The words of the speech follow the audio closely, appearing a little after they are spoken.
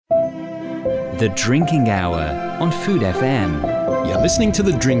The Drinking Hour on Food FM. You're listening to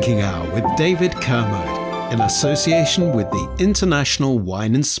The Drinking Hour with David Kermode in association with the International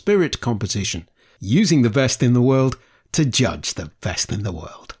Wine and Spirit Competition, using the best in the world to judge the best in the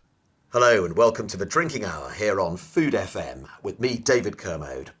world. Hello and welcome to The Drinking Hour here on Food FM with me, David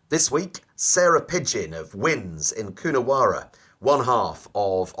Kermode. This week, Sarah Pidgeon of Wynns in Coonawarra, one half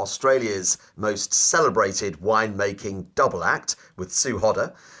of Australia's most celebrated winemaking double act with Sue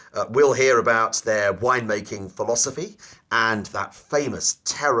Hodder. We'll hear about their winemaking philosophy and that famous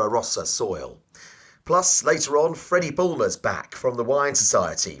Terra Rossa soil. Plus, later on, Freddie Bulmer's back from the Wine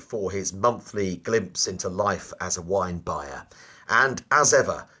Society for his monthly glimpse into life as a wine buyer. And as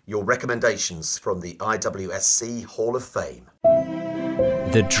ever, your recommendations from the IWSC Hall of Fame.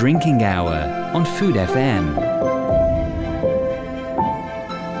 The Drinking Hour on Food FM.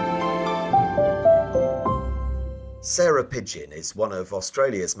 Sarah Pidgeon is one of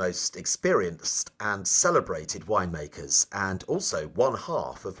Australia's most experienced and celebrated winemakers, and also one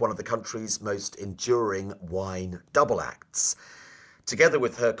half of one of the country's most enduring wine double acts. Together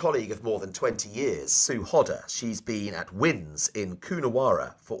with her colleague of more than 20 years, Sue Hodder, she's been at Wynns in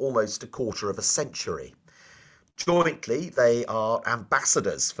Coonawarra for almost a quarter of a century. Jointly, they are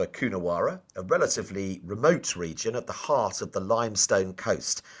ambassadors for Coonawarra, a relatively remote region at the heart of the limestone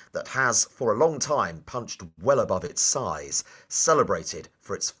coast that has for a long time punched well above its size, celebrated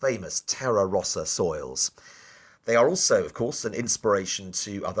for its famous Terra Rossa soils. They are also, of course, an inspiration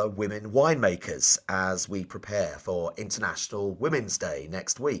to other women winemakers as we prepare for International Women's Day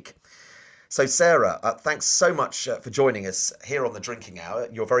next week. So Sarah, thanks so much for joining us here on The Drinking Hour.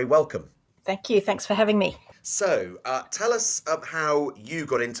 You're very welcome. Thank you. Thanks for having me. So, tell us how you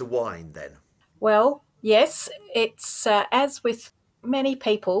got into wine then. Well, yes, it's as with many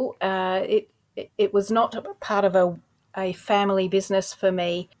people, it was not part of a family business for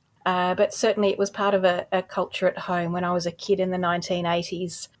me, but certainly it was part of a culture at home. When I was a kid in the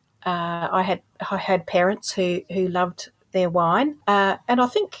 1980s, I had parents who loved their wine, and I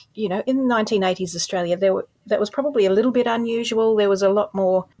think in the 1980s Australia that was probably a little bit unusual. There was a lot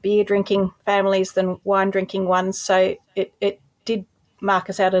more beer drinking families than wine drinking ones, so it did mark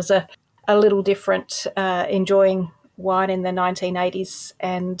us out as a little different, enjoying wine in the 1980s.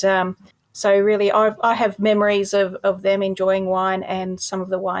 And so really I have memories of them enjoying wine, and some of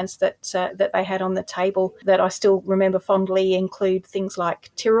the wines that they had on the table that I still remember fondly include things like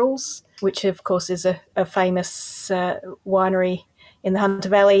Tyrrell's, which of course is a famous winery in the Hunter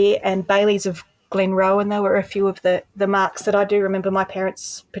Valley, and Bailey's of Glenrowan. They were a few of the marks that I do remember my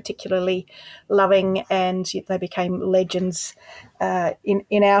parents particularly loving, and they became legends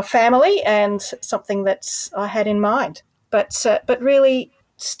in our family and something that I had in mind. But really,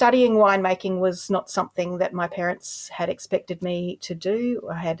 studying winemaking was not something that my parents had expected me to do.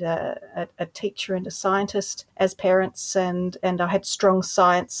 I had a teacher and a scientist as parents, and I had strong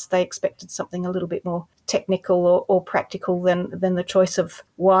science. They expected something a little bit more technical or practical than the choice of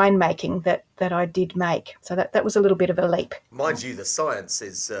winemaking that I did make. So that was a little bit of a leap. Mind you, the science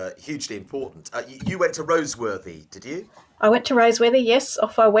is hugely important. You went to Roseworthy, did you? I went to Roseworthy, yes,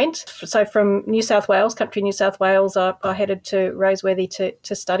 off I went. So from New South Wales, country New South Wales, I headed to Roseworthy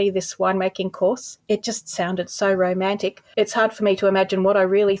to study this winemaking course. It just sounded so romantic. It's hard for me to imagine what I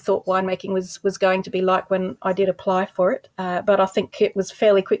really thought winemaking was going to be like when I did apply for it. But I think it was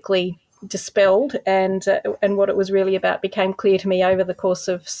fairly quickly dispelled, and what it was really about became clear to me over the course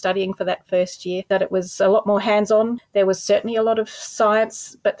of studying for that first year, that it was a lot more hands-on. There was certainly a lot of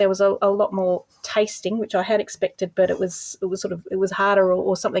science, but there was a lot more tasting, which I had expected, but it was harder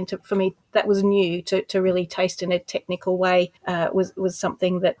or something for me that was new to really taste in a technical way. Was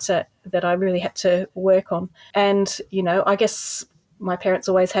something that I really had to work on. And I guess my parents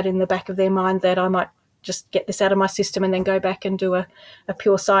always had in the back of their mind that I might just get this out of my system and then go back and do a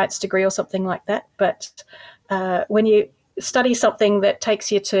pure science degree or something like that. But when you study something that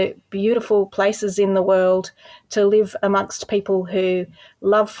takes you to beautiful places in the world, to live amongst people who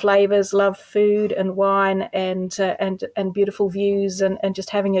love flavours, love food and wine and beautiful views and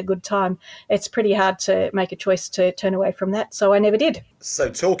just having a good time, it's pretty hard to make a choice to turn away from that. So I never did. So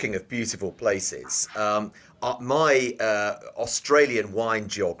talking of beautiful places, my Australian wine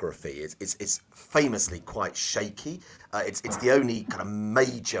geography is famously quite shaky. It's the only kind of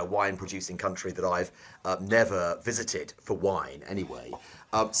major wine producing country that I've never visited for wine anyway.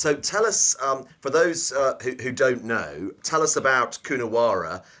 So tell us, for those who don't know, tell us about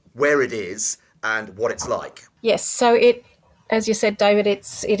Coonawarra, where it is and what it's like. Yes, so it, as you said, David,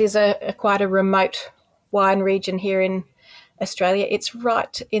 it is quite a remote wine region here in Australia. It's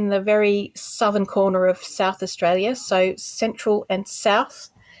right in the very southern corner of South Australia, so central and south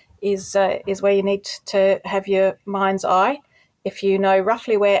is where you need to have your mind's eye. If you know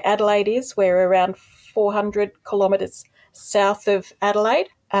roughly where Adelaide is, we're around 400 kilometres south of Adelaide.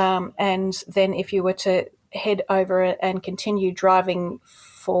 And then if you were to head over and continue driving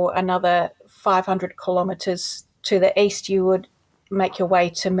for another 500 kilometres to the east, you would make your way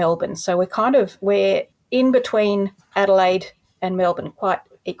to Melbourne. So we're in between Adelaide and Melbourne, quite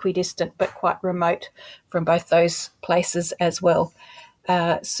equidistant but quite remote from both those places as well.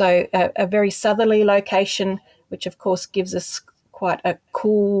 So a very southerly location, which of course gives us quite a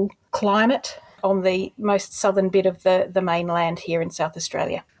cool climate on the most southern bit of the mainland here in South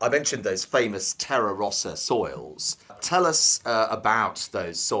Australia. I mentioned those famous Terra Rossa soils. Tell us about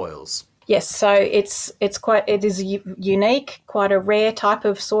those soils. Yes, so it is unique, quite a rare type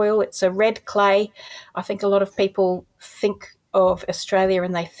of soil. It's a red clay. I think a lot of people think of Australia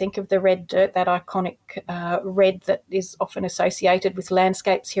and they think of the red dirt, that iconic red that is often associated with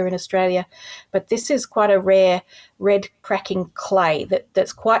landscapes here in Australia. But this is quite a rare red cracking clay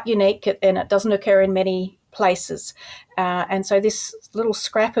that's quite unique, and it doesn't occur in many places. And so this little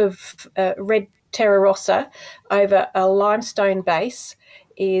scrap of red Terra Rossa over a limestone base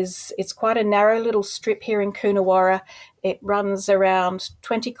it's quite a narrow little strip here in Coonawarra. It runs around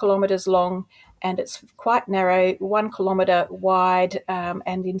 20 kilometres long, and it's quite narrow, 1 kilometre wide,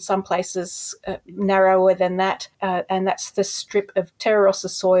 and in some places narrower than that. And that's the strip of Terra Rossa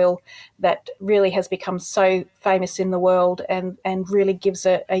soil that really has become so famous in the world and really gives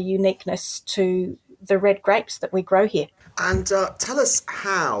a uniqueness to the red grapes that we grow here. And tell us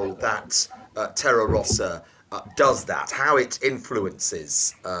how that Terra Rossa does that, how it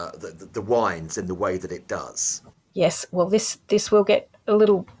influences the wines in the way that it does. Yes, well, this will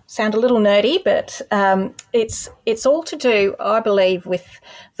sound a little nerdy, but it's all to do, I believe, with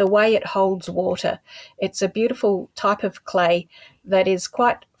the way it holds water. It's a beautiful type of clay that is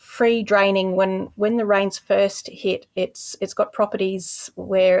quite free draining when the rains first hit. It's got properties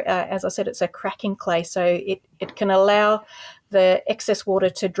where, as I said, it's a cracking clay, so it can allow the excess water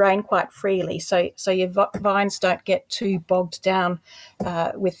to drain quite freely, so your vines don't get too bogged down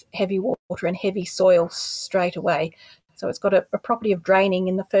with heavy water and heavy soil straight away. So it's got a property of draining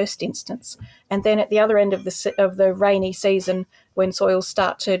in the first instance, and then at the other end of the rainy season, when soils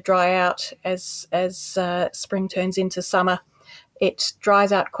start to dry out as spring turns into summer, it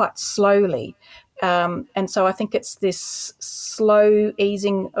dries out quite slowly. And so I think it's this slow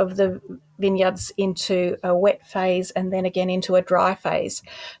easing of the vineyards into a wet phase and then again into a dry phase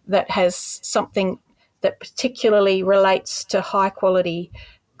that has something that particularly relates to high quality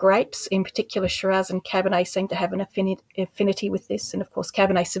grapes. In particular, Shiraz and Cabernet seem to have an affinity with this. And of course,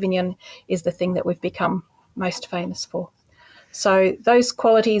 Cabernet Sauvignon is the thing that we've become most famous for. So those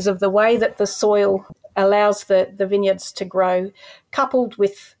qualities of the way that the soil allows the vineyards to grow, coupled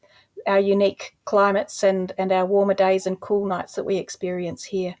with our unique climates and our warmer days and cool nights that we experience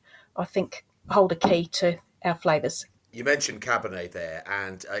here, I think hold a key to our flavours. You mentioned Cabernet there,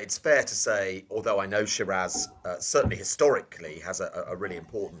 and it's fair to say, although I know Shiraz certainly historically has a really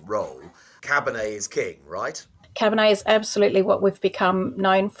important role, Cabernet is king, right? Cabernet is absolutely what we've become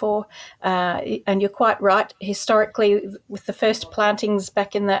known for, and you're quite right. Historically, with the first plantings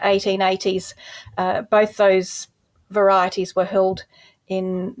back in the 1880s, both those varieties were held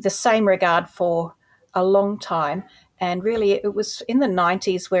in the same regard for a long time. And really, it was in the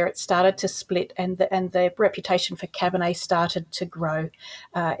 90s where it started to split and the reputation for Cabernet started to grow.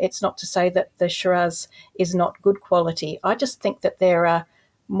 It's not to say that the Shiraz is not good quality. I just think that there are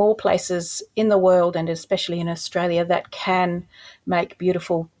more places in the world, and especially in Australia, that can make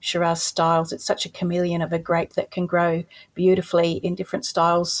beautiful Shiraz styles. It's such a chameleon of a grape that can grow beautifully in different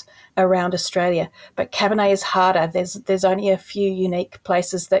styles around Australia. But Cabernet is harder. There's only a few unique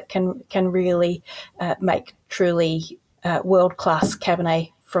places that can really make truly world-class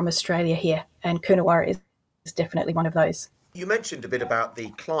Cabernet from Australia here, and Coonawarra is definitely one of those. You mentioned a bit about the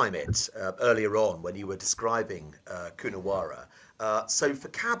climate earlier on when you were describing Coonawarra. So for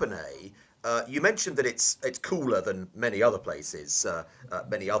Cabernet, you mentioned that it's cooler than many other places,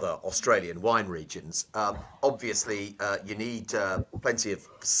 many other Australian wine regions. Obviously, you need plenty of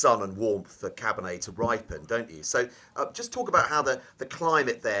sun and warmth for Cabernet to ripen, don't you? So just talk about how the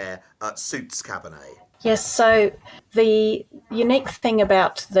climate there suits Cabernet. Yes, so the unique thing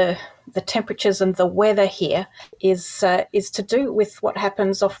about the temperatures and the weather here is to do with what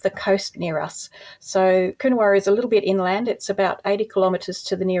happens off the coast near us. So Coonawarra is a little bit inland. It's about 80 kilometres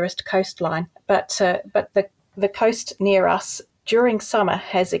to the nearest coastline, but the coast near us during summer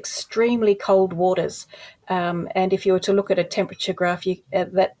has extremely cold waters. And if you were to look at a temperature graph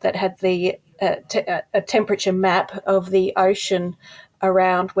that had a temperature map of the ocean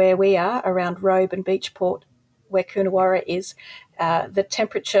around where we are, around Robe and Beachport, where Coonawarra is, the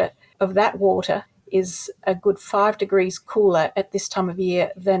temperature of that water is a good 5 degrees cooler at this time of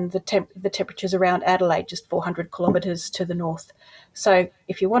year than the temperatures around Adelaide, just 400 kilometres to the north. So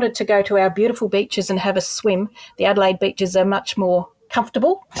if you wanted to go to our beautiful beaches and have a swim, the Adelaide beaches are much more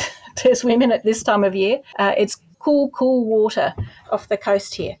comfortable to swim in at this time of year. It's cool water off the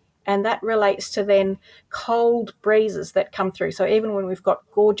coast here. And that relates to then cold breezes that come through. So even when we've got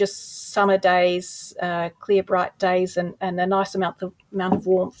gorgeous summer days, clear, bright days, and a nice amount of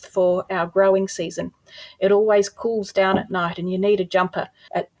warmth for our growing season, it always cools down at night, and you need a jumper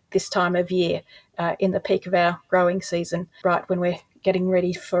at this time of year in the peak of our growing season, right when we're getting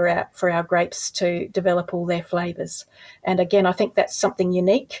ready for our grapes to develop all their flavours. And again, I think that's something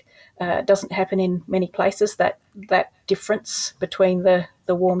unique. It doesn't happen in many places, that difference between the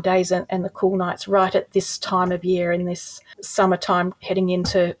warm days and the cool nights right at this time of year, in this summertime heading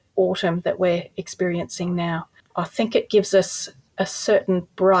into autumn that we're experiencing now. I think it gives us a certain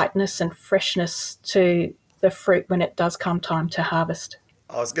brightness and freshness to the fruit when it does come time to harvest.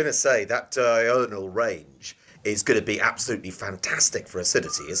 I was going to say that diurnal range is going to be absolutely fantastic for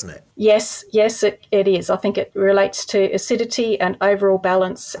acidity, isn't it? Yes, it is. I think it relates to acidity and overall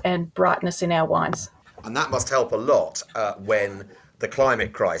balance and brightness in our wines. And that must help a lot when the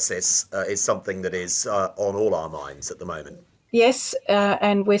climate crisis is something that is on all our minds at the moment. Yes,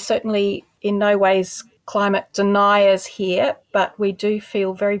 and we're certainly in no ways climate deniers here, but we do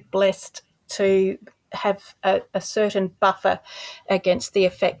feel very blessed to have a certain buffer against the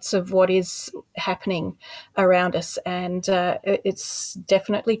effects of what is happening around us. And it's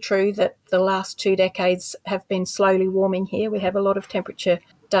definitely true that the last 2 decades have been slowly warming here. We have a lot of temperature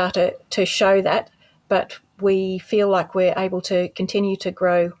data to show that, but we feel like we're able to continue to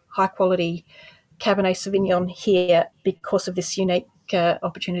grow high quality Cabernet Sauvignon here because of this unique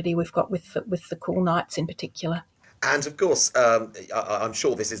opportunity we've got with the cool nights in particular. And of course, I'm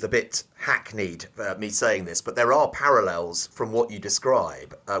sure this is a bit hackneyed, me saying this, but there are parallels from what you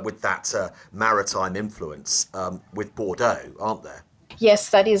describe with that maritime influence with Bordeaux, aren't there? Yes,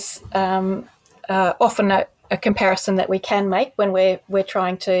 that is often a comparison that we can make when we're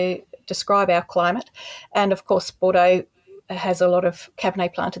trying to describe our climate. And of course, Bordeaux has a lot of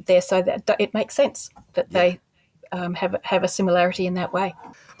Cabernet planted there, so that it makes sense that they have a similarity in that way.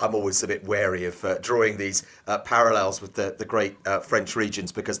 I'm always a bit wary of drawing these parallels with the great French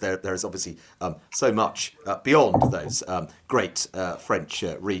regions, because there is obviously so much beyond those great French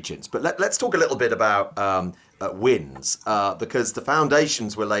regions. But let's talk a little bit about Wynns, because the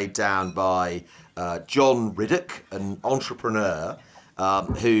foundations were laid down by John Riddoch, an entrepreneur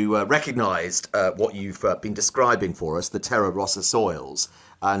who recognised what you've been describing for us, the Terra Rossa soils,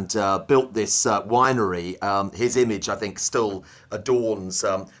 and built this winery. His image, I think, still adorns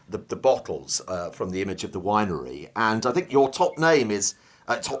the bottles from the image of the winery. And I think your top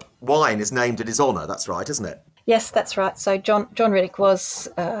wine is named in his honour. That's right, isn't it? Yes, that's right. So John Riddoch was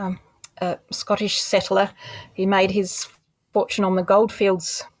a Scottish settler. He made his fortune on the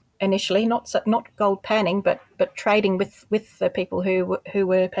goldfields initially, not gold panning, but trading with the people who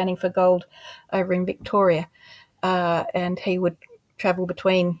were panning for gold over in Victoria. And he would travel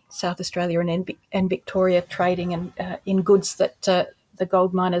between South Australia and Victoria, trading and in goods that the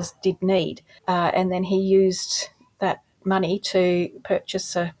gold miners did need. And then he used that money to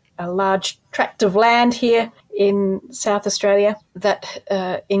purchase a large tract of land here in South Australia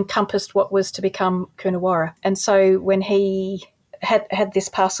that encompassed what was to become Coonawarra. And so when he had this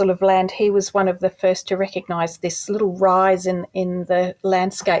parcel of land, he was one of the first to recognise this little rise in the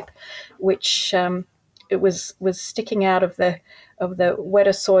landscape, which it was sticking out of the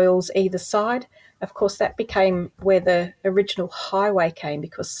wetter soils either side. Of course, that became where the original highway came,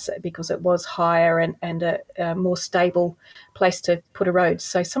 because it was higher and a more stable place to put a road.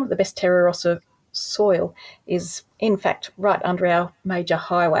 So some of the best Terra Rossa soil is, in fact, right under our major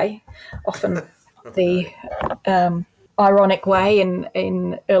highway, often the ironic way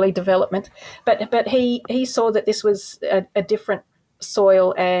in early development. But he saw that this was a different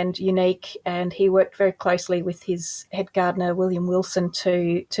soil and unique, and he worked very closely with his head gardener William Wilson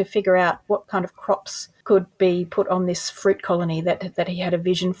to figure out what kind of crops could be put on this fruit colony that he had a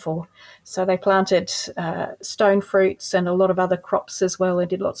vision for. So they planted stone fruits and a lot of other crops as well, and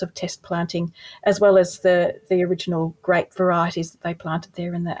did lots of test planting, as well as the original grape varieties that they planted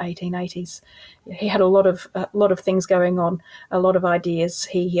there in the 1880s. He had a lot of things going on, a lot of ideas.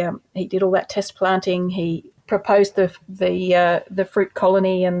 He did all that test planting. He proposed the fruit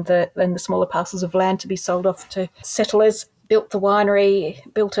colony and the smaller parcels of land to be sold off to settlers. Built the winery,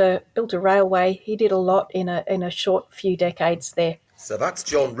 built a railway. He did a lot in a short few decades there. So that's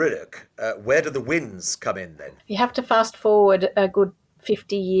John Riddoch. Where do the Wynns come in then? You have to fast forward a good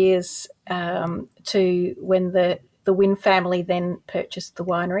 50 years to when the Wynn family then purchased the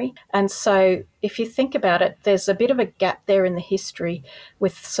winery. And so if you think about it, there's a bit of a gap there in the history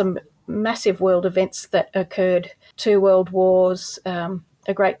with some massive world events that occurred, 2 world wars,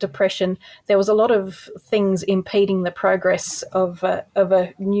 a Great Depression. There was a lot of things impeding the progress of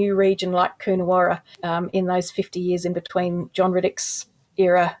a new region like Coonawarra in those 50 years in between John Riddoch's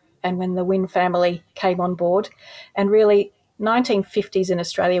era and when the Wynn family came on board. And really, 1950s in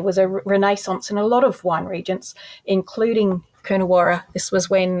Australia was a renaissance in a lot of wine regions, including Coonawarra. This was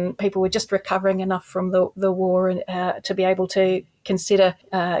when people were just recovering enough from the war to be able to consider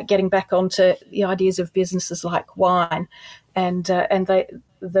getting back onto the ideas of businesses like wine. And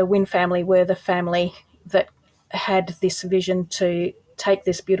the Wynn family were the family that had this vision to take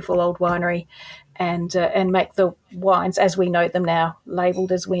this beautiful old winery and make the wines as we know them now,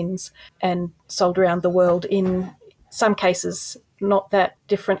 labelled as Wynns, and sold around the world in some cases not that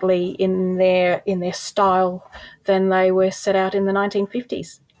differently in their style than they were set out in the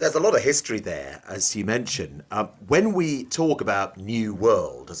 1950s. There's a lot of history there, as you mentioned. When we talk about New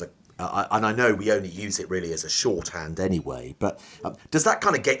World and I know we only use it really as a shorthand anyway, but does that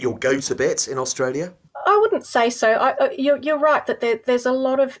kind of get your goat a bit in Australia? I wouldn't say so. You're right that there's a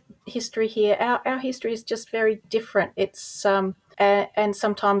lot of history here. Our history is just very different. It's and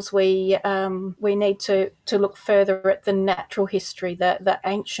sometimes we need to look further at the natural history, the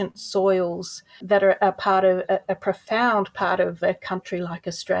ancient soils that are a part of a profound part of a country like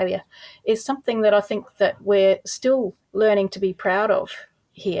Australia, is something that I think that we're still learning to be proud of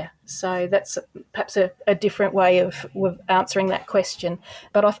here. So that's perhaps a different way of answering that question.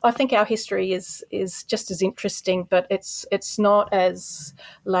 But I think our history is just as interesting, but it's not as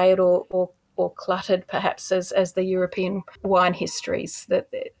layered or cluttered perhaps as the European wine histories. That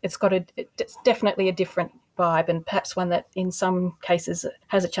it's definitely a different vibe, and perhaps one that in some cases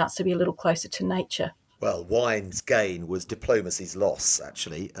has a chance to be a little closer to nature. Well, wine's gain was diplomacy's loss,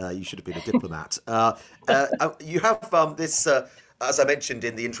 actually. You should have been a diplomat. You have this, as I mentioned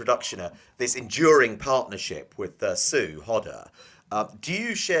in the introduction, this enduring partnership with Sue Hodder. Do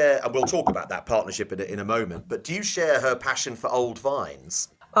you share, and we'll talk about that partnership in a moment, but do you share her passion for old vines?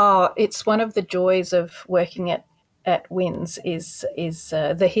 Oh, it's one of the joys of working at Wynns is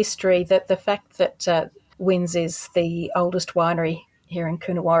the history, that the fact that Wynns is the oldest winery here in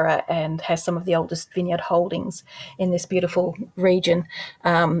Coonawarra and has some of the oldest vineyard holdings in this beautiful region.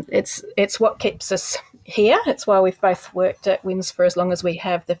 It's what keeps us here. It's why we've both worked at Wynns for as long as we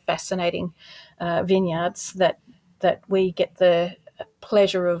have, the fascinating vineyards that we get the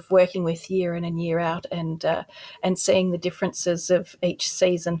pleasure of working with year in and year out, and seeing the differences of each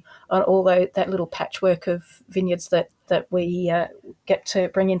season on all that little patchwork of vineyards that we get to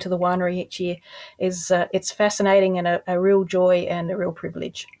bring into the winery each year. It's fascinating and a real joy and a real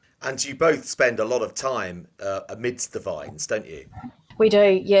privilege. And you both spend a lot of time amidst the vines, don't you? We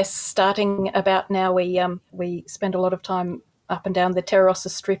do, yes. Starting about now, we spend a lot of time up and down the Terrarossa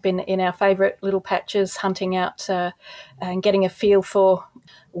Strip in our favourite little patches, hunting out and getting a feel for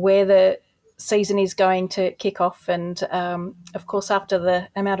where the season is going to kick off. And of course, after the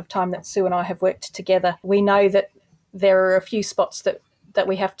amount of time that Sue and I have worked together, we know that there are a few spots that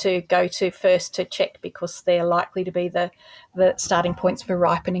we have to go to first to check, because they're likely to be the starting points for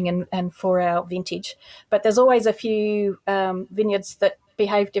ripening and for our vintage. But there's always a few vineyards that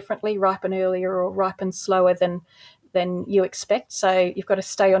behave differently, ripen earlier or ripen slower than you expect. So you've got to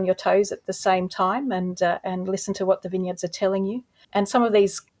stay on your toes at the same time and listen to what the vineyards are telling you. And some of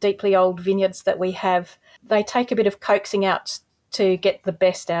these deeply old vineyards that we have, they take a bit of coaxing out to get the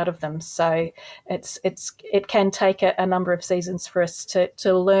best out of them. So it can take a number of seasons for us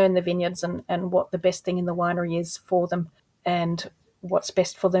to learn the vineyards and what the best thing in the winery is for them, and what's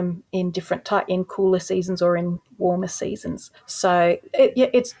best for them in in cooler seasons or in warmer seasons. So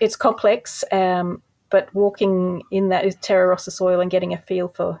it's complex. But walking in that Terrarossa soil and getting a feel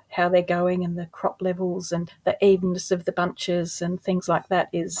for how they're going and the crop levels and the evenness of the bunches and things like that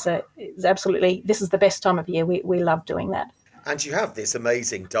is absolutely, this is the best time of year. We love doing that. And you have this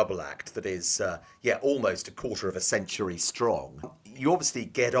amazing double act that is, almost a quarter of a century strong. You obviously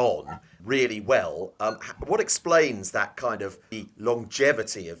get on really well. What explains that kind of the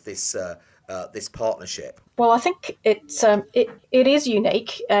longevity of this this partnership? Well, I think it is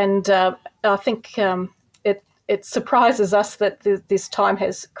unique, and I think it surprises us that this time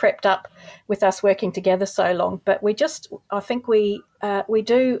has crept up with us working together so long. But I think we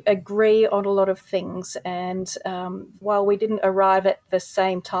do agree on a lot of things, and while we didn't arrive at the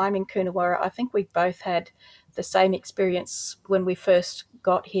same time in Coonawarra, I think we both had the same experience when we first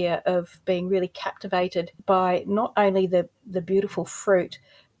got here of being really captivated by not only the beautiful fruit,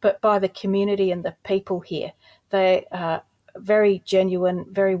 but by the community and the people here. They are very genuine,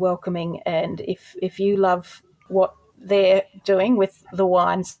 very welcoming, and if you love what they're doing with the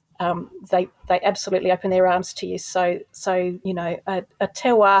wines, they absolutely open their arms to you. So a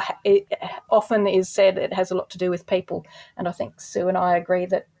terroir, it often is said it has a lot to do with people, and I think Sue and I agree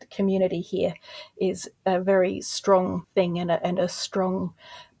that the community here is a very strong thing and a strong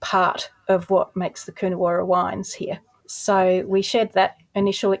part of what makes the Coonawarra wines here. So we shared that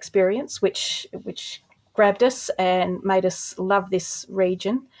initial experience, which grabbed us and made us love this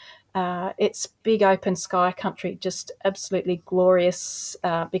region. It's big open sky country, just absolutely glorious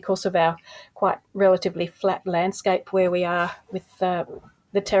because of our quite relatively flat landscape where we are with the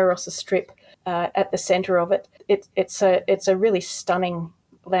Terrarossa Strip at the centre of it. It's a really stunning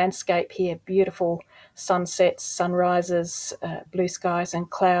landscape here, beautiful sunsets, sunrises, blue skies and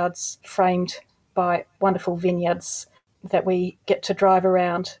clouds framed by wonderful vineyards that we get to drive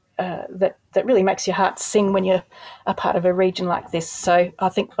around. That really makes your heart sing when you're a part of a region like this. So I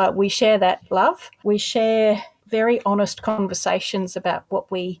think we share that love. We share very honest conversations about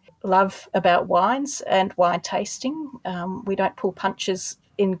what we love about wines and wine tasting. We don't pull punches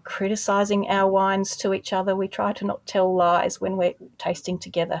in criticising our wines to each other. We try to not tell lies when we're tasting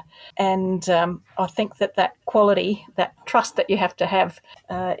together. And I think that quality, that trust that you have to have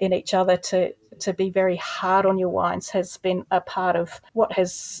in each other to be very hard on your wines has been a part of what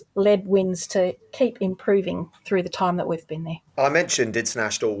has led Wynns to keep improving through the time that we've been there. I mentioned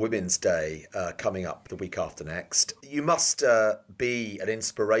International Women's Day coming up the week after next. You must be an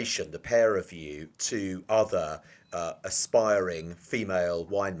inspiration, the pair of you, to other aspiring female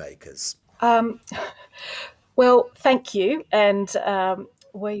winemakers. Well, thank you. And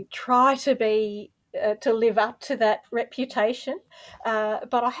we try to be to live up to that reputation.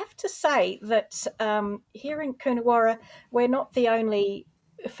 But I have to say that here in Coonawarra, we're not the only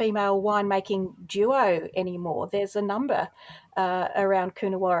female winemaking duo anymore. There's a number around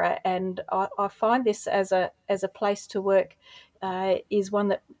Coonawarra, and I find this as a place to work is one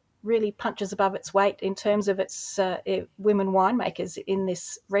that really punches above its weight in terms of its women winemakers in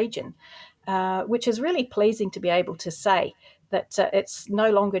this region, which is really pleasing to be able to say that it's no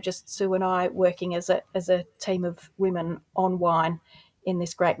longer just Sue and I working as a team of women on wine in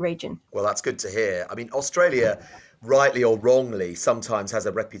this great region. Well, that's good to hear. I mean, Australia, rightly or wrongly, sometimes has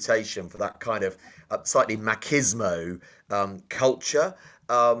a reputation for that kind of slightly machismo culture.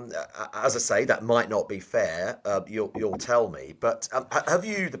 As I say, that might not be fair. You'll tell me. But have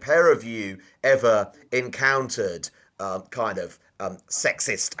you, the pair of you, ever encountered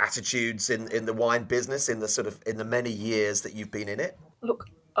sexist attitudes in the wine business in the many years that you've been in it? Look,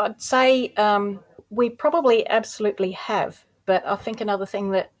 I'd say we probably absolutely have. But I think another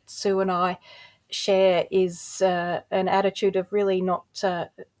thing that Sue and I share is an attitude of really not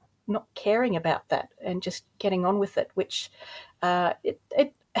caring about that and just getting on with it, which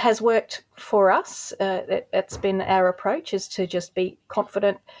it has worked for us. It's been our approach, is to just be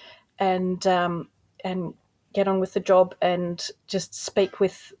confident and get on with the job and just speak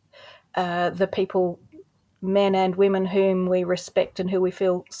with the people, men and women, whom we respect and who we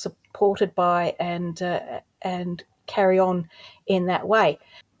feel supported by, and carry on in that way,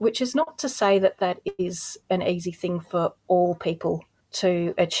 which is not to say that is an easy thing for all people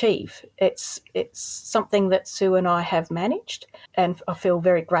to achieve. It's something that Sue and I have managed, and I feel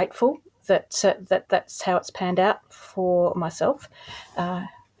very grateful that that's how it's panned out for myself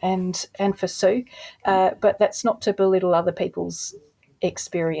and for Sue. But that's not to belittle other people's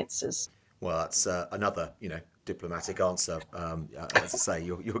experiences. Well, that's another, diplomatic answer. As I say,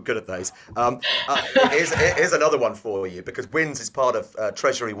 you're good at those. Here's another one for you, because Wynns is part of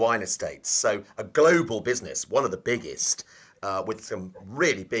Treasury Wine Estates, so a global business, one of the biggest, with some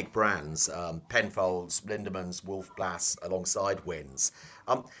really big brands, Penfolds, Lindemans, Wolf Blass, alongside Wynns.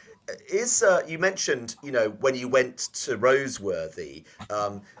 You mentioned, when you went to Roseworthy,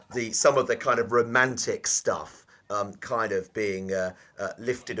 some of the kind of romantic stuff kind of being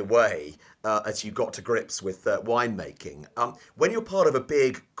lifted away as you got to grips with winemaking. When you're part of a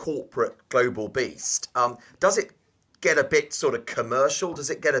big corporate global beast, does it get a bit sort of commercial? Does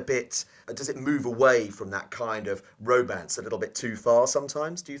it move away from that kind of romance a little bit too far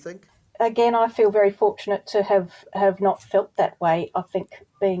sometimes, do you think? Again, I feel very fortunate to have not felt that way. I think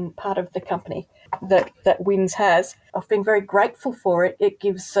being part of the company that Wynns has, I've been very grateful for it. It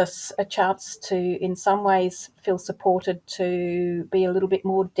gives us a chance to, in some ways, feel supported to be a little bit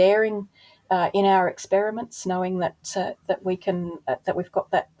more daring in our experiments, knowing that that we can that we've got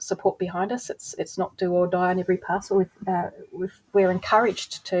that support behind us. It's not do or die on every parcel. We're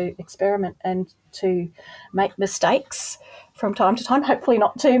encouraged to experiment and to make mistakes from time to time. Hopefully,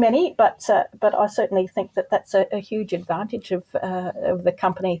 not too many, but I certainly think that that's a huge advantage of the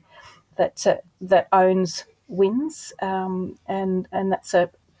company that owns Wynns, and that's a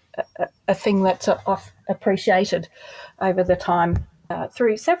thing that I've appreciated over the time.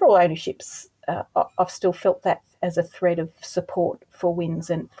 Through several ownerships, I've still felt that as a thread of support for Wynns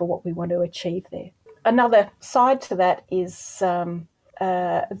and for what we want to achieve there. Another side to that is the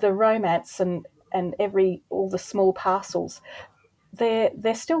romance and all the small parcels.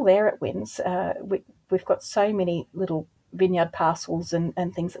 They're still there at Wynns. We've got so many little vineyard parcels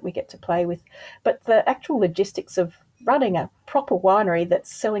and things that we get to play with, but the actual logistics of running a proper winery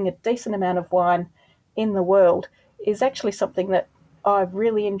that's selling a decent amount of wine in the world is actually something that I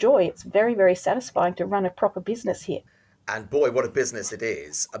really enjoy. It's very, very satisfying to run a proper business here. And boy, what a business it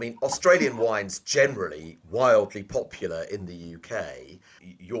is. I mean, Australian wine's generally wildly popular in the UK,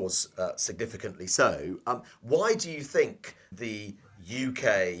 yours significantly so. Why do you think the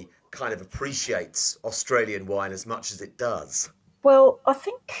UK kind of appreciates Australian wine as much as it does? Well, I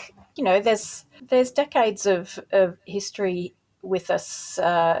think, there's decades of history with us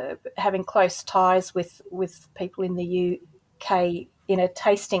having close ties with people in the UK in a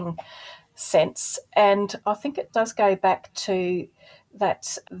tasting sense. And I think it does go back to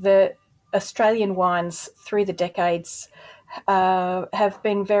that the Australian wines through the decades have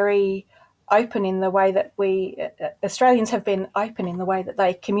been very open in the way that Australians have been open in the way that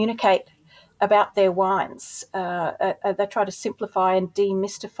they communicate about their wines. They try to simplify and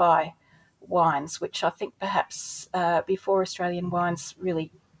demystify wines, which I think perhaps before Australian wines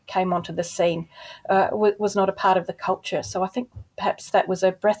really came onto the scene was not a part of the culture. So I think perhaps that was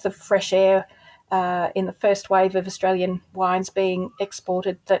a breath of fresh air in the first wave of Australian wines being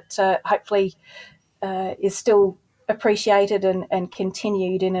exported that hopefully is still appreciated and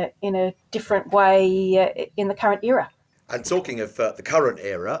continued in a different way in the current era. And talking of the current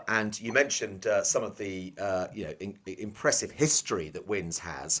era, and you mentioned some of the impressive history that Wynns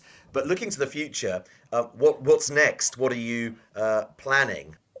has, but looking to the future, what's next? What are you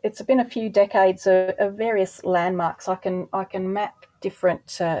planning? It's been a few decades of various landmarks. I can map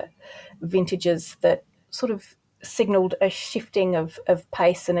different vintages that sort of signalled a shifting of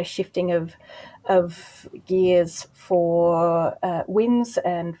pace and a shifting of gears for Wynns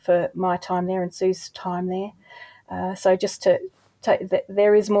and for my time there and Sue's time there. So just to take that,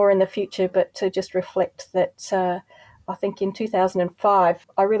 there is more in the future, but to just reflect that I think in 2005,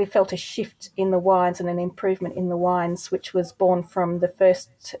 I really felt a shift in the wines and an improvement in the wines, which was born from the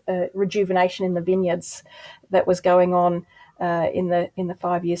first rejuvenation in the vineyards that was going on in the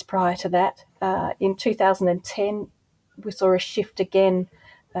 5 years prior to that. In 2010, we saw a shift again,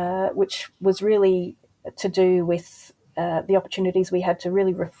 which was really to do with the opportunities we had to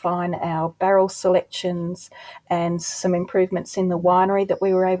really refine our barrel selections and some improvements in the winery that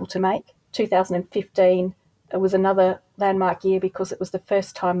we were able to make. 2015 was another landmark year because it was the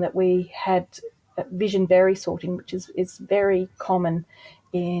first time that we had vision berry sorting, which is very common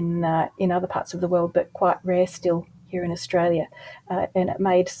in other parts of the world, but quite rare still here in Australia. And it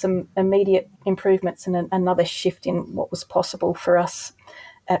made some immediate improvements and another shift in what was possible for us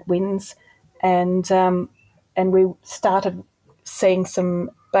at Wynns. And we started seeing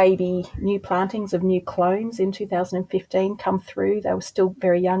some baby new plantings of new clones in 2015 come through. They were still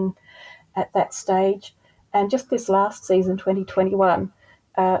very young at that stage. And just this last season, 2021,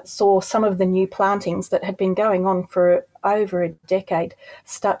 saw some of the new plantings that had been going on for over a decade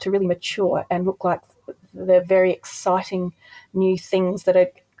start to really mature and look like the very exciting new things that are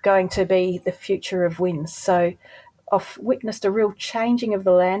going to be the future of Wynns. So I've witnessed a real changing of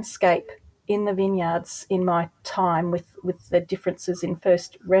the landscape in the vineyards in my time with the differences in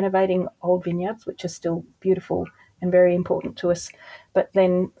first renovating old vineyards, which are still beautiful and very important to us, but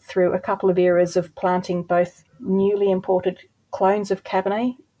then through a couple of eras of planting both newly imported clones of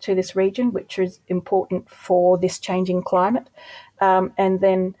Cabernet to this region, which is important for this changing climate, and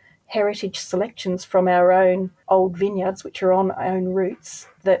then heritage selections from our own old vineyards, which are on our own roots,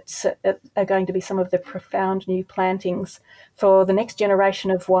 that are going to be some of the profound new plantings for the next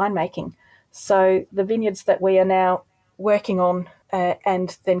generation of winemaking. So the vineyards that we are now working on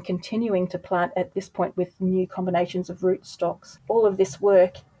and then continuing to plant at this point with new combinations of root stocks, all of this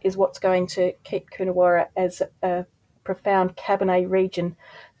work is what's going to keep Coonawarra as a profound Cabernet region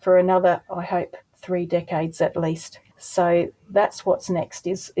for another, I hope, 3 decades at least. So that's what's next,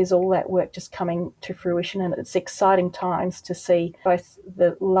 is all that work just coming to fruition. And it's exciting times to see both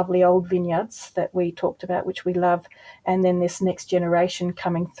the lovely old vineyards that we talked about, which we love, and then this next generation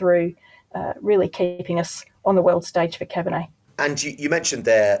coming through, really keeping us on the world stage for Cabernet. And you mentioned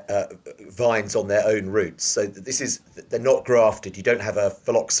their vines on their own roots. So they're not grafted. You don't have a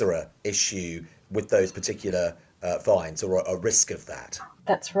phylloxera issue with those particular vines, or a risk of that.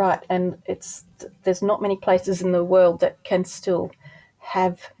 That's right, and there's not many places in the world that can still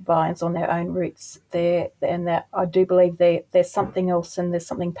have vines on their own roots. I do believe there's something else, and there's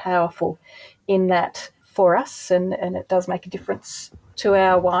something powerful in that for us, and it does make a difference to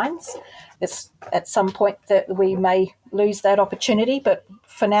our wines. It's at some point that we may lose that opportunity, but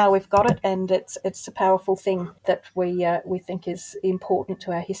for now we've got it, and it's a powerful thing that we think is important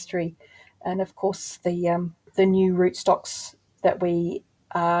to our history, and of course the new rootstocks that we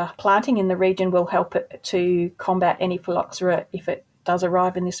are planting in the region will help it to combat any phylloxera if it does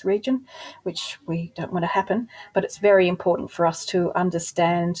arrive in this region, which we don't want to happen. But it's very important for us to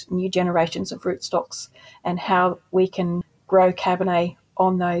understand new generations of rootstocks and how we can grow Cabernet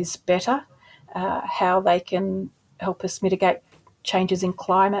on those better, how they can help us mitigate changes in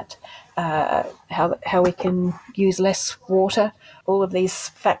climate, how we can use less water. All of these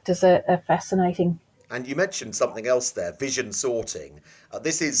factors are fascinating. And you mentioned something else there, vision sorting.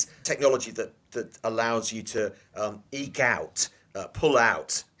 This is technology that allows you to eke out, pull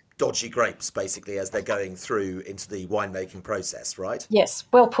out dodgy grapes, basically, as they're going through into the winemaking process, right? Yes,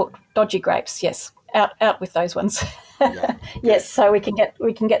 well put. Dodgy grapes, yes. Out with those ones. Yeah. Yes, so we can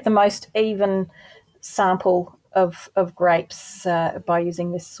get the most even sample of grapes by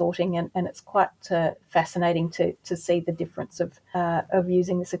using this sorting, and it's quite fascinating to see the difference of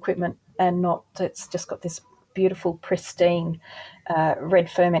using this equipment, and it's just got this beautiful pristine red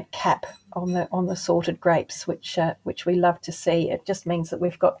ferment cap on the sorted grapes, which we love to see. It just means that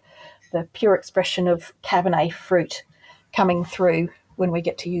we've got the pure expression of Cabernet fruit coming through when we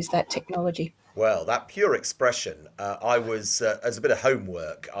get to use that technology. Well, that pure expression, I was, as a bit of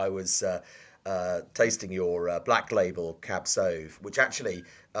homework, I was tasting your black label Cab Sauv, which actually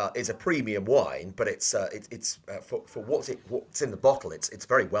is a premium wine, but it's for what's in the bottle. It's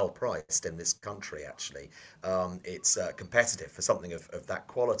very well priced in this country. Actually, it's competitive for something of that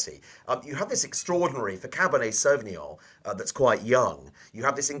quality. You have this extraordinary for Cabernet Sauvignon that's quite young. You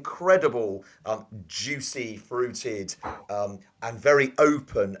have this incredible juicy, fruited, and very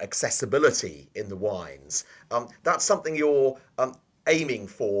open accessibility in the wines. That's something you're aiming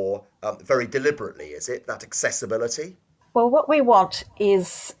for very deliberately, is it, that accessibility? Well, what we want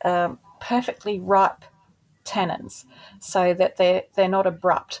is perfectly ripe tannins, so that they're not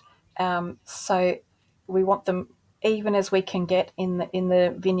abrupt. So we want them even as we can get in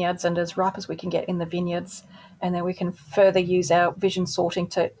the vineyards, and as ripe as we can get in the vineyards, and then we can further use our vision sorting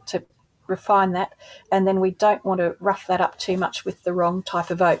to refine that. And then we don't want to rough that up too much with the wrong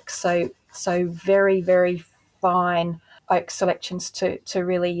type of oak. So very, very fine oak selections to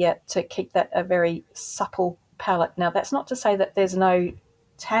really to keep that a very supple palate. Now, that's not to say that there's no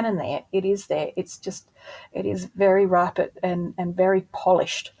tannin there. It is there. It is very ripe and very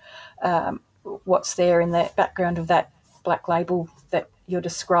polished. What's there in the background of that black label that you're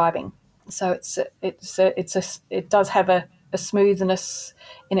describing. So it does have a smoothness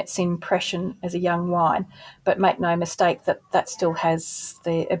in its impression as a young wine, but make no mistake that still has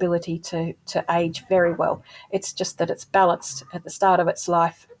the ability to age very well. It's just that it's balanced at the start of its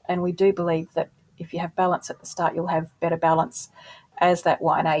life, and we do believe that if you have balance at the start, you'll have better balance as that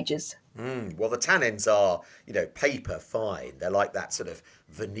wine ages. Well, the tannins are, paper fine. They're like that sort of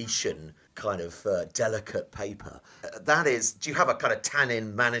Venetian kind of delicate paper. Do you have a kind of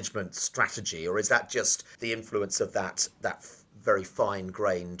tannin management strategy, or is that just the influence of that very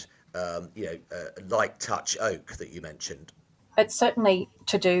fine-grained, light touch oak that you mentioned? It's certainly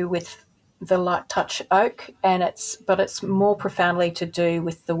to do with the light touch oak, but it's more profoundly to do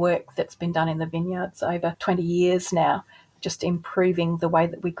with the work that's been done in the vineyards over 20 years now, just improving the way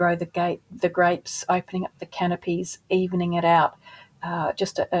that we grow the grapes, opening up the canopies, evening it out.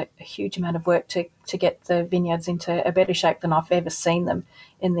 Just a huge amount of work to get the vineyards into a better shape than I've ever seen them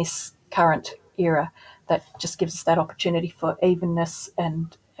in this current era. That just gives us that opportunity for evenness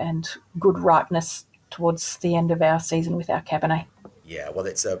and good ripeness towards the end of our season with our Cabernet. Yeah, well,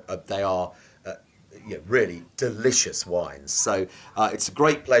 they are really delicious wines. So it's a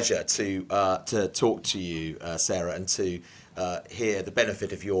great pleasure to talk to you, Sarah, and to hear the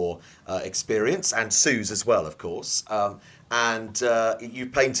benefit of your experience, and Sue's as well, of course. And you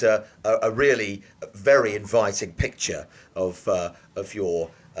paint a really very inviting picture of your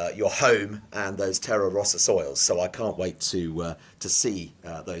your home and those Terra Rossa soils. So I can't wait to see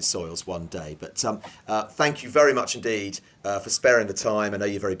those soils one day. But thank you very much indeed for sparing the time. I know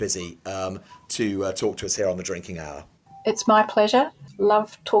you're very busy to talk to us here on the Drinking Hour. It's my pleasure.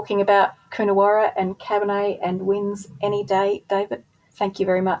 Love talking about Coonawarra and Cabernet and Wynns any day, David. Thank you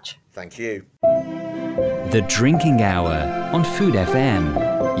very much. Thank you. The Drinking Hour on Food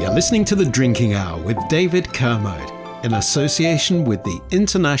FM. You're listening to The Drinking Hour with David Kermode in association with the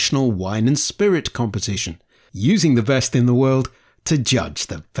International Wine and Spirit Competition, using the best in the world to judge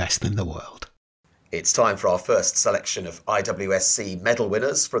the best in the world. It's time for our first selection of IWSC medal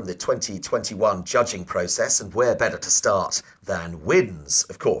winners from the 2021 judging process, and where better to start than Wynns,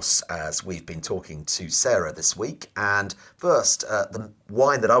 of course, as we've been talking to Sarah this week. And first, the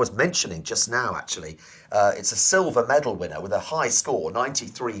wine that I was mentioning just now, actually, it's a silver medal winner with a high score,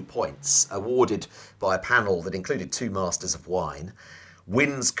 93 points, awarded by a panel that included 2 Masters of Wine.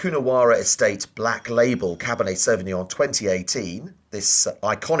 Wynns Coonawarra Estate Black Label Cabernet Sauvignon 2018. This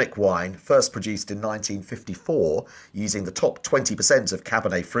iconic wine, first produced in 1954, using the top 20% of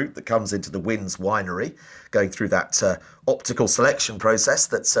Cabernet fruit that comes into the Wynns winery, going through that optical selection process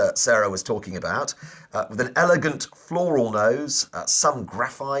that Sarah was talking about, with an elegant floral nose, some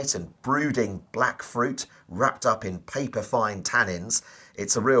graphite and brooding black fruit wrapped up in paper-fine tannins.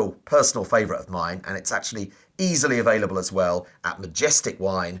 It's a real personal favourite of mine, and it's actually easily available as well at Majestic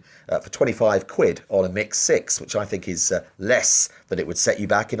Wine for 25 quid on a mix 6, which I think is less than it would set you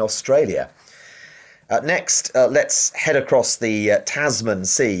back in Australia. Next, let's head across the Tasman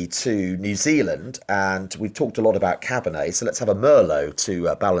Sea to New Zealand, and we've talked a lot about Cabernet, so let's have a Merlot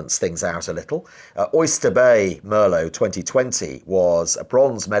to balance things out a little. Oyster Bay Merlot 2020 was a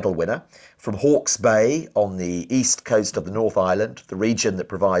bronze medal winner from Hawke's Bay on the east coast of the North Island, the region that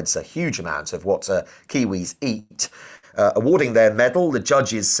provides a huge amount of what Kiwis eat. Awarding their medal, the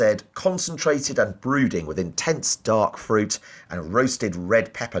judges said concentrated and brooding with intense dark fruit and roasted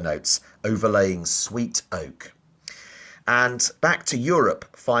red pepper notes overlaying sweet oak. And back to Europe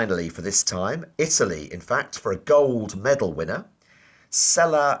finally for this time, Italy in fact, for a gold medal winner.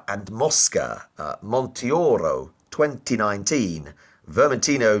 Sella and Mosca, Monteoro 2019,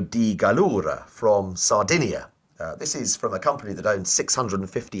 Vermentino di Gallura from Sardinia. This is from a company that owns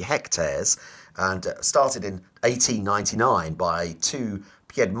 650 hectares and started in 1899 by 2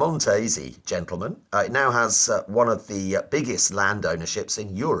 Piedmontese gentlemen. It now has one of the biggest land ownerships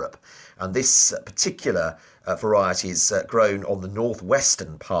in Europe, and this particular variety is grown on the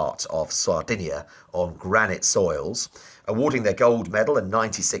northwestern part of Sardinia on granite soils. Awarding their gold medal and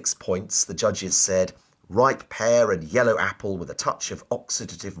 96 points, the judges said, ripe pear and yellow apple with a touch of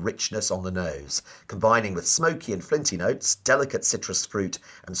oxidative richness on the nose, combining with smoky and flinty notes, delicate citrus fruit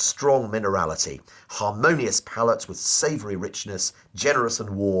and strong minerality. Harmonious palate with savoury richness, generous and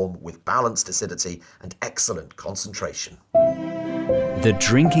warm with balanced acidity and excellent concentration. The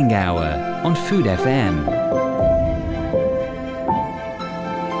Drinking Hour on Food FM.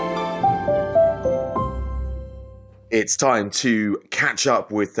 It's time to catch up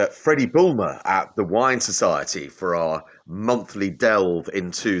with Freddie Bulmer at the Wine Society for our monthly delve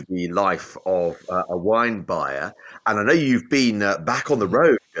into the life of a wine buyer. And I know you've been back on the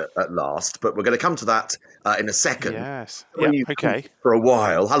road at last, but we're going to come to that in a second. Yes. Yeah, okay. For a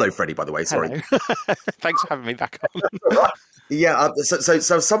while. Hello, Freddie, by the way. Sorry. Thanks for having me back on. Yeah, so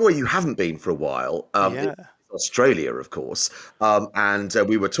somewhere you haven't been for a while. Yeah. Australia, of course, and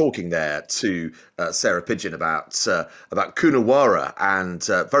we were talking there to Sarah Pidgeon about Coonawarra and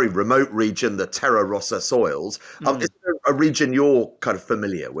very remote region, the Terra Rossa soils. Is there a region you're kind of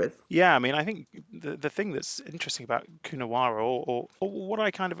familiar with? Yeah, I mean, I think the thing that's interesting about Coonawarra, or what I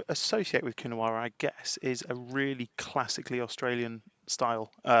kind of associate with Coonawarra, I guess, is a really classically Australian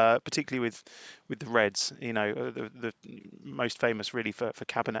style, particularly with the reds, you know, the most famous really for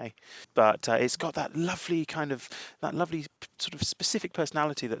Cabernet, but it's got that lovely sort of specific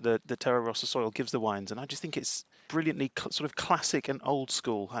personality that the Terra Rossa soil gives the wines, and I just think it's brilliantly sort of classic and old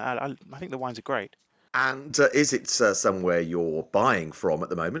school. I think the wines are great. And is it somewhere you're buying from at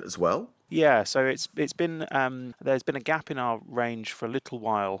the moment as well? Yeah, so it's been there's been a gap in our range for a little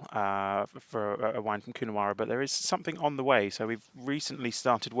while for a wine from Coonawarra, but there is something on the way. So we've recently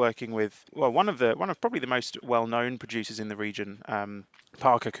started working with one of probably the most well-known producers in the region,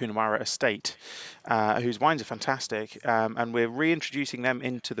 Parker Coonawarra Estate, whose wines are fantastic, and we're reintroducing them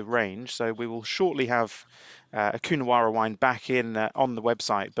into the range. So we will shortly have a Coonawarra wine back in on the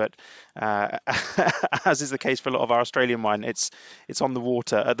website, but as is the case for a lot of our Australian wine, it's on the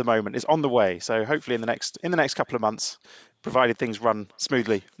water at the moment. It's on the way, so hopefully in the next couple of months, provided things run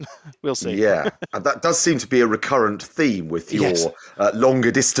smoothly, we'll see. Yeah, and that does seem to be a recurrent theme with Yes. your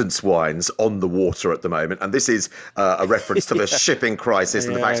longer distance wines on the water at the moment. And this is a reference to the shipping crisis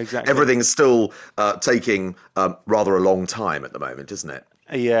and the Yeah, fact exactly. everything's still taking rather a long time at the moment, isn't it?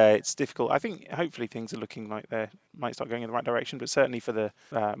 Yeah, it's difficult. I think hopefully things are looking like they might start going in the right direction, but certainly for the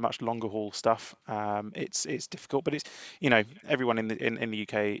much longer haul stuff, it's difficult. But it's everyone in the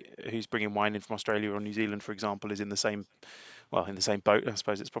UK who's bringing wine in from Australia or New Zealand, for example, is in the same boat. I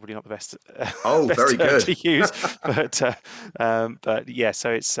suppose it's probably not the best Oh, best very term good. to use, but yeah. So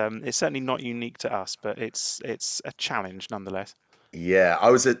it's certainly not unique to us, but it's a challenge nonetheless. Yeah,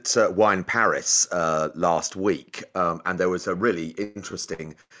 I was at Wine Paris last week, and there was a really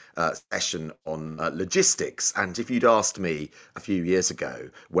interesting session on logistics. And if you'd asked me a few years ago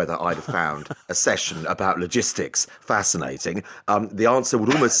whether I'd have found a session about logistics fascinating, the answer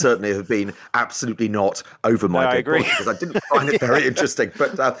would almost certainly have been absolutely not over No, my I dead agree. body, because I didn't find it very interesting.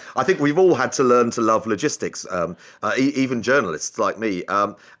 But I think we've all had to learn to love logistics, even journalists like me,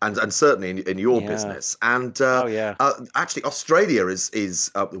 and certainly in your Yeah. business. And Oh yeah. actually, Australia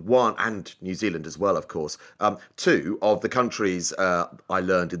is one, and New Zealand as well, of course, two of the countries I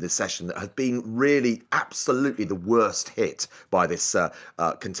learned in this session that have been really absolutely the worst hit by this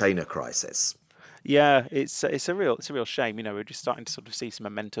container crisis. Yeah, it's a real shame. We're just starting to sort of see some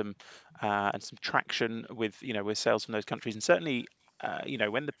momentum and some traction with with sales from those countries, and certainly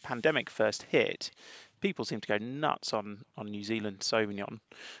when the pandemic first hit, people seemed to go nuts on New Zealand Sauvignon,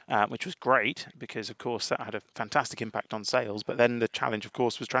 which was great because of course that had a fantastic impact on sales. But then the challenge, of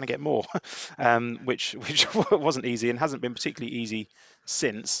course, was trying to get more, which wasn't easy and hasn't been particularly easy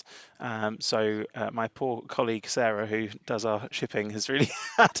since. So my poor colleague Sarah, who does our shipping, has really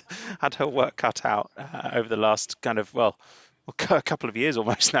had her work cut out over the last kind of a couple of years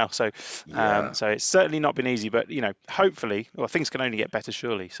almost now. So Yeah. so it's certainly not been easy, but hopefully, well, things can only get better,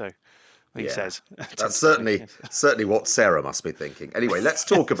 surely. So he Yeah, says that's tentatively. Yes. certainly what Sarah must be thinking. Anyway, let's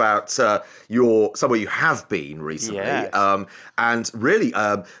talk about your somewhere you have been recently, Yes. and really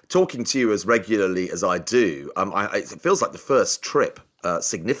talking to you as regularly as I do. It feels like the first trip.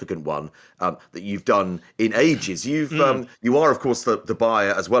 Significant one that you've done in ages. You are, of course, the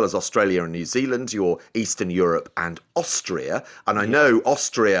buyer as well as Australia and New Zealand. You're Eastern Europe and Austria, and I Yep. know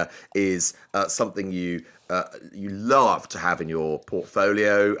Austria is something you love to have in your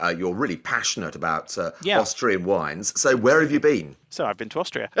portfolio. You're really passionate about Yeah. Austrian wines. So where have you Absolutely. been? So I've been to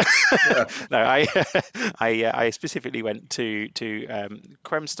Austria. Yeah. No, I specifically went to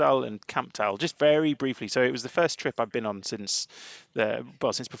Kremstal and Kamptal just very briefly. So it was the first trip I've been on since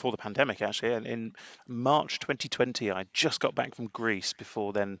since before the pandemic actually. And in March 2020, I just got back from Greece.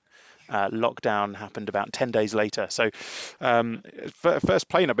 Before then, lockdown happened about 10 days later. So first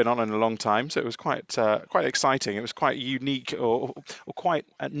plane I've been on in a long time. So it was quite exciting. It was quite unique or quite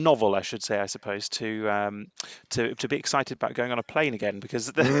novel, I should say, I suppose, to be excited about going on a plane again,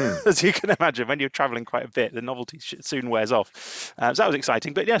 because Mm. as you can imagine, when you're traveling quite a bit, the novelty soon wears off. So that was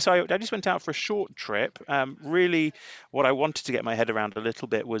exciting. But yeah, so I just went out for a short trip. Really, what I wanted to get my head around a little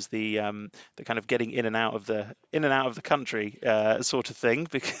bit was the kind of getting in and out of the country sort of thing,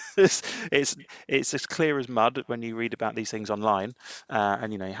 because it's as clear as mud when you read about these things online,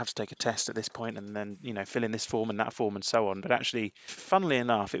 and you have to take a test at this point and then fill in this form and that form and so on. But actually, funnily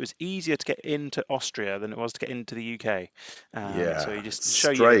enough, it was easier to get into Austria than it was to get into the UK. So Yeah, you just it's show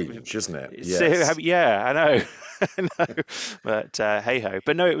you. strange, isn't it? So, Yes. yeah, I know. I know. But hey ho.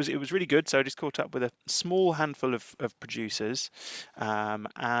 But no, it was really good. So I just caught up with a small handful of producers,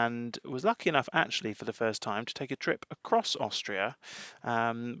 and was lucky enough actually for the first time to take a trip across Austria.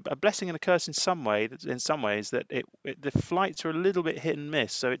 A blessing and a curse in some ways that the flights were a little bit hit and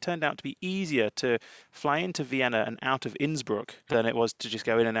miss. So it turned out to be easier to fly into Vienna and out of Innsbruck than it was to just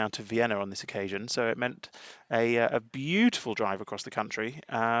go in and out of Vienna on this occasion. So it meant a beautiful drive across the country,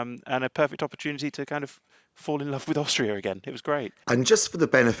 and a perfect opportunity to kind of fall in love with Austria again. It was great. And just for the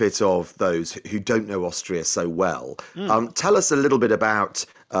benefit of those who don't know Austria so well, Mm. tell us a little bit about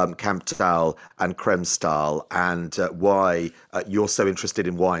Kamptal and Kremstal, and why you're so interested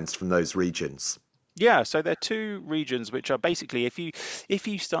in wines from those regions. Yeah, so there are two regions which are basically, if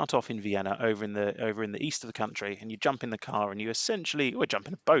you start off in Vienna over in the east of the country, and you jump in the car and you essentially, or jump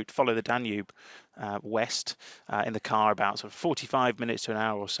in a boat, follow the Danube west in the car about sort of 45 minutes to an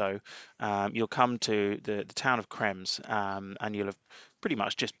hour or so, you'll come to the town of Krems, and you'll have pretty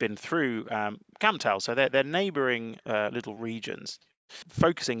much just been through Kamptal. So they're neighbouring little regions.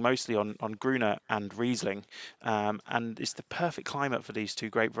 focusing mostly on Gruner and Riesling, and it's the perfect climate for these two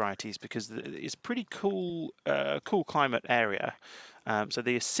grape varieties because it's a pretty cool climate area. So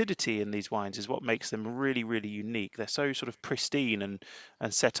the acidity in these wines is what makes them really, really unique. They're so sort of pristine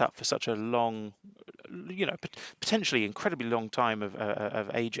and set up for such a long, potentially incredibly long time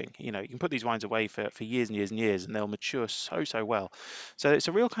of aging. You can put these wines away for years and years and years, and they'll mature so well. So it's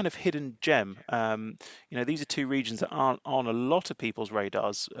a real kind of hidden gem. These are two regions that aren't on a lot of people's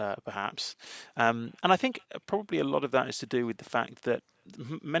radars, perhaps. And I think probably a lot of that is to do with the fact that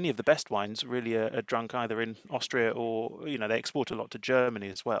many of the best wines really are drunk either in Austria or they export a lot to Germany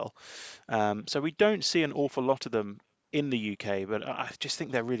as well. So we don't see an awful lot of them in the UK, but I just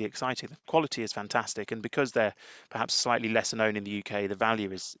think they're really exciting. The quality is fantastic, and because they're perhaps slightly lesser known in the UK, the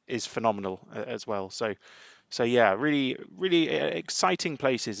value is phenomenal as well. So yeah, really really exciting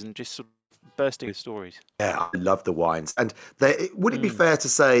places and just sort of bursting with stories. Yeah, I love the wines. And would it be Mm. fair to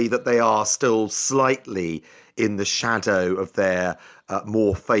say that they are still slightly in the shadow of their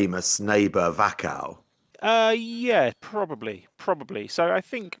more famous neighbour, Wachau? Yeah, probably. So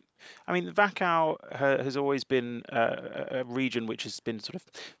I mean, Wachau has always been a region which has been sort of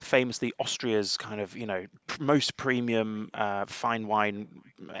famously Austria's kind of, most premium fine wine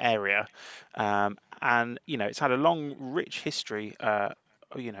area, and it's had a long, rich history,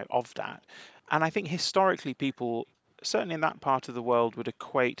 of that. And I think historically, people certainly in that part of the world would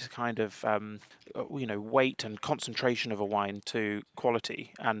equate kind of weight and concentration of a wine to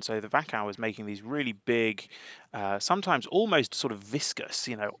quality, and so the Wachau is making these really big, sometimes almost sort of viscous,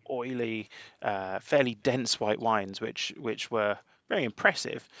 oily, fairly dense white wines, which were very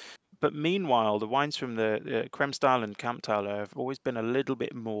impressive. But meanwhile, the wines from the Kremstal and Kamptal have always been a little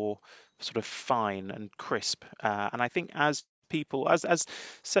bit more sort of fine and crisp. And I think as people, as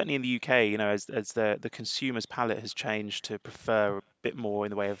certainly in the UK, as the consumer's palate has changed to prefer a bit more in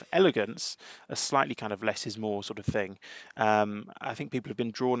the way of elegance, a slightly kind of less is more sort of thing. I think people have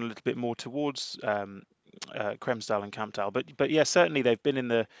been drawn a little bit more towards Kremstal and Kamptal, but yeah, certainly they've been in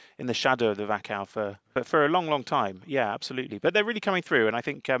the shadow of the Wachau for a long time. Yeah, absolutely. But they're really coming through, and I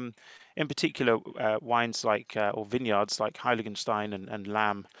think in particular wines like or vineyards like Heiligenstein and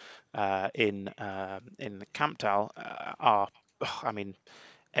Lamb in Kamptal are, I mean,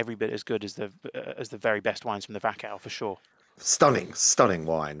 every bit as good as the very best wines from the Wachau for sure. Stunning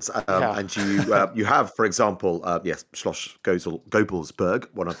wines. Yeah, And you have, for example, yes, Schloss Gobelsberg,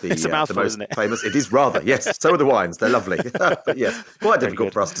 one of it's a the mouthful, most isn't it? famous. It is rather, yes. So are the wines; they're lovely, but yes, quite Very difficult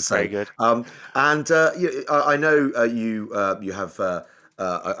good, for us to very say. good. And I know you have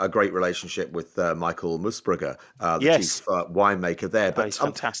a great relationship with Michael Musbrugger, the chief Yes, winemaker there. oh, he's But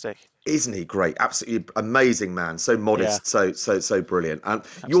fantastic. isn't he great? Absolutely amazing man. So Yeah, modest, so brilliant. And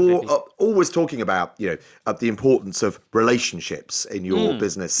you're absolutely. always talking about the importance of relationships in your Mm,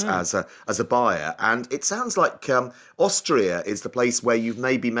 business mm. as a buyer. And it sounds like Austria is the place where you've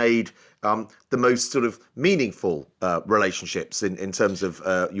maybe made the most sort of meaningful relationships in terms of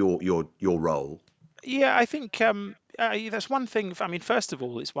your role. Yeah, I think that's one thing. I mean, first of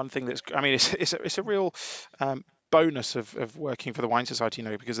all, it's one thing that's. I mean, it's a real bonus of working for the Wine Society,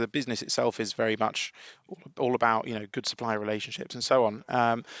 because the business itself is very much all about good supplier relationships and so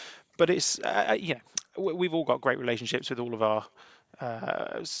on. But it's we've all got great relationships with all of our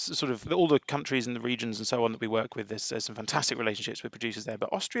sort of all the countries and the regions and so on that we work with. There's some fantastic relationships with producers there,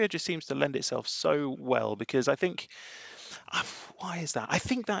 but Austria just seems to lend itself so well because I think why is that? I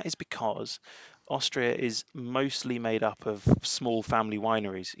think that is because Austria is mostly made up of small family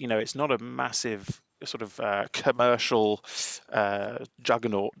wineries. It's not a massive sort of commercial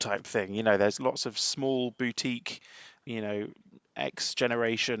juggernaut type thing. There's lots of small boutique, you know, X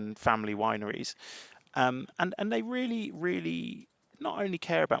generation family wineries, and they really, really not only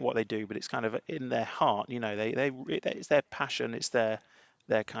care about what they do, but it's kind of in their heart. It's their passion, it's their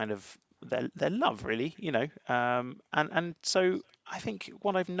kind of their love, really. And so I think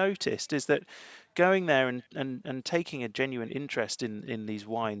what I've noticed is that going there and taking a genuine interest in these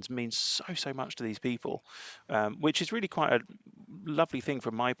wines means so much to these people, which is really quite a lovely thing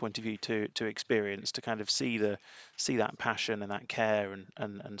from my point of view to experience, to kind of see that passion and that care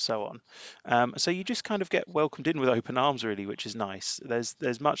and so on. So you just kind of get welcomed in with open arms, really, which is nice.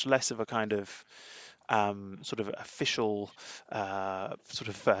 There's much less of a kind of sort of official sort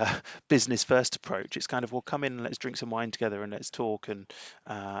of business first approach. It's kind of, well, come in and let's drink some wine together and let's talk and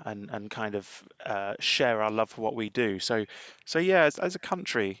kind of share our love for what we do. So yeah, as a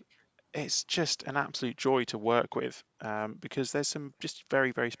country, it's just an absolute joy to work with, because there's some just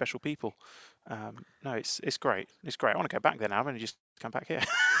very, very special people. No, it's great. It's great. I want to go back there now. I've only just come back here.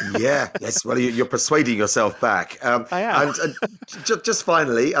 Yeah, yes. Well, you're persuading yourself back. I am. And just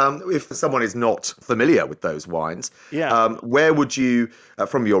finally, if someone is not familiar with those wines, Yeah. where would you,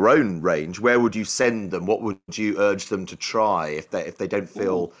 from your own range, where would you send them? What would you urge them to try if they don't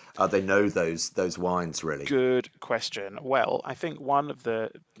feel they know those wines really? Good question. Well, I think one of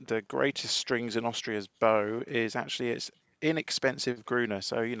the greatest strings in Austria's bow is actually its inexpensive Gruner.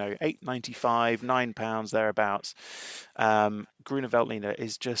 So, £8.95, £9 thereabouts. Gruner Veltliner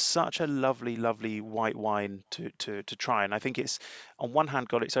is just such a lovely, lovely white wine to try. And I think it's, on one hand,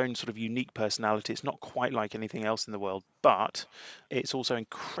 got its own sort of unique personality. It's not quite like anything else in the world, but it's also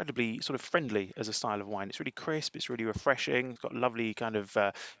incredibly sort of friendly as a style of wine. It's really crisp. It's really refreshing. It's got lovely kind of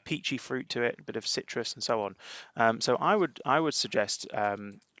peachy fruit to it, a bit of citrus and so on. So I would suggest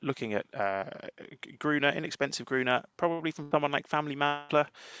looking at Gruner, inexpensive Gruner, probably from someone like Family Makler.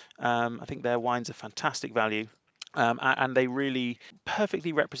 I think their wines are fantastic value. And they really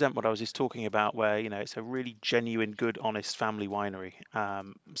perfectly represent what I was just talking about, where it's a really genuine, good, honest family winery.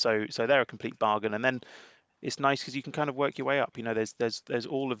 So they're a complete bargain. And then it's nice because you can kind of work your way up. There's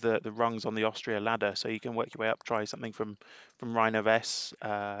all of the rungs on the Austria ladder, so you can work your way up. Try something from Rhino Vess,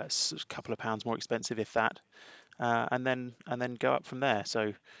 a couple of pounds more expensive, if that. And then go up from there.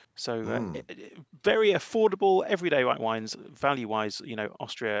 So very affordable, everyday white wines. Value wise,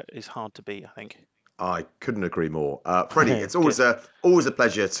 Austria is hard to beat, I think. I couldn't agree more. Freddie, it's always a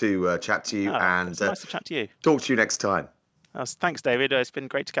pleasure to chat to you, and it's nice to chat to you. Talk to you next time. Thanks, David. It's been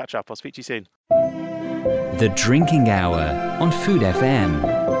great to catch up. I'll speak to you soon. The Drinking Hour on Food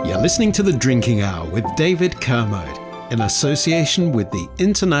FM. You're listening to The Drinking Hour with David Kermode in association with the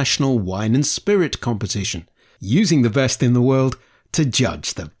International Wine and Spirit Competition, using the best in the world to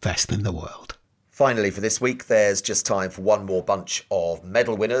judge the best in the world. Finally, for this week, there's just time for one more bunch of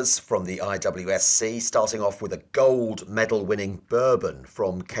medal winners from the IWSC, starting off with a gold medal winning bourbon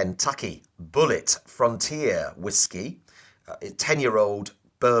from Kentucky, Bullet Frontier Whiskey, 10-year-old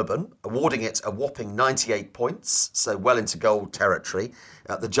bourbon, awarding it a whopping 98 points, so well into gold territory.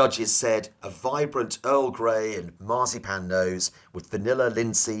 The judges said a vibrant Earl Grey and marzipan nose with vanilla,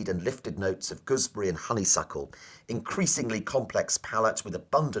 linseed and lifted notes of gooseberry and honeysuckle. Increasingly complex palate with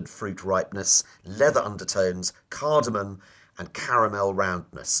abundant fruit ripeness, leather undertones, cardamom and caramel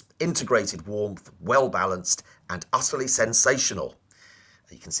roundness. Integrated warmth, well balanced and utterly sensational.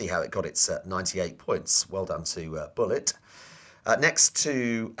 You can see how it got its 98 points. Well done to Bullet. Next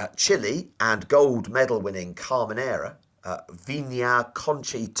to Chile and gold medal winning Carmenera, Viña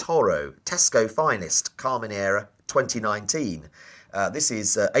Conchi Toro, Tesco Finest Carmenera 2019. This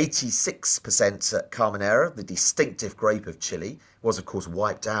is 86% Carmenera, the distinctive grape of Chile. Was, of course,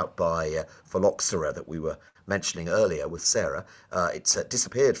 wiped out by phylloxera that we were mentioning earlier with Sarah. It's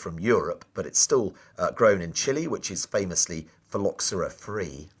disappeared from Europe, but it's still grown in Chile, which is famously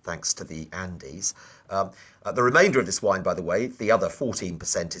phylloxera-free, thanks to the Andes. The remainder of this wine, by the way, the other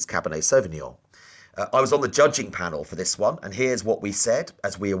 14% is Cabernet Sauvignon. I was on the judging panel for this one, and here's what we said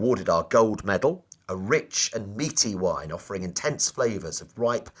as we awarded our gold medal. A rich and meaty wine offering intense flavours of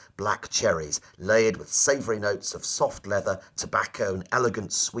ripe black cherries, layered with savoury notes of soft leather, tobacco and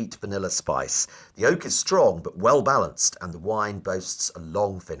elegant sweet vanilla spice. The oak is strong but well balanced, and the wine boasts a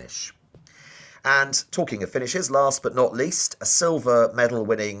long finish. And talking of finishes, last but not least, a silver medal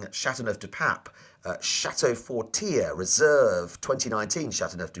winning Chateauneuf du Pape, Chateau Fortier Reserve 2019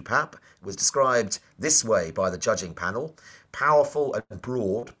 Chateauneuf du Pape was described this way by the judging panel. Powerful and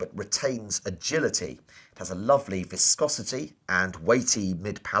broad, but retains agility. It has a lovely viscosity and weighty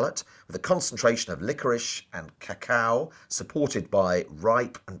mid-palate with a concentration of licorice and cacao supported by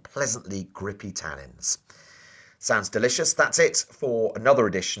ripe and pleasantly grippy tannins. Sounds delicious. That's it for another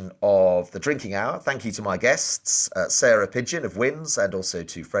edition of The Drinking Hour. Thank you to my guests, Sarah Pidgeon of Wynns, and also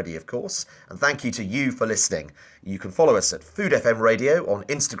to Freddie, of course. And thank you to you for listening. You can follow us at Food FM Radio on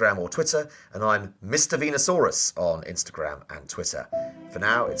Instagram or Twitter, and I'm Mr. Venusaurus on Instagram and Twitter. For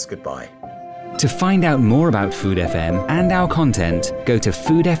now, it's goodbye. To find out more about Food FM and our content, go to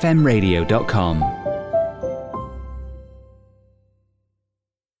foodfmradio.com.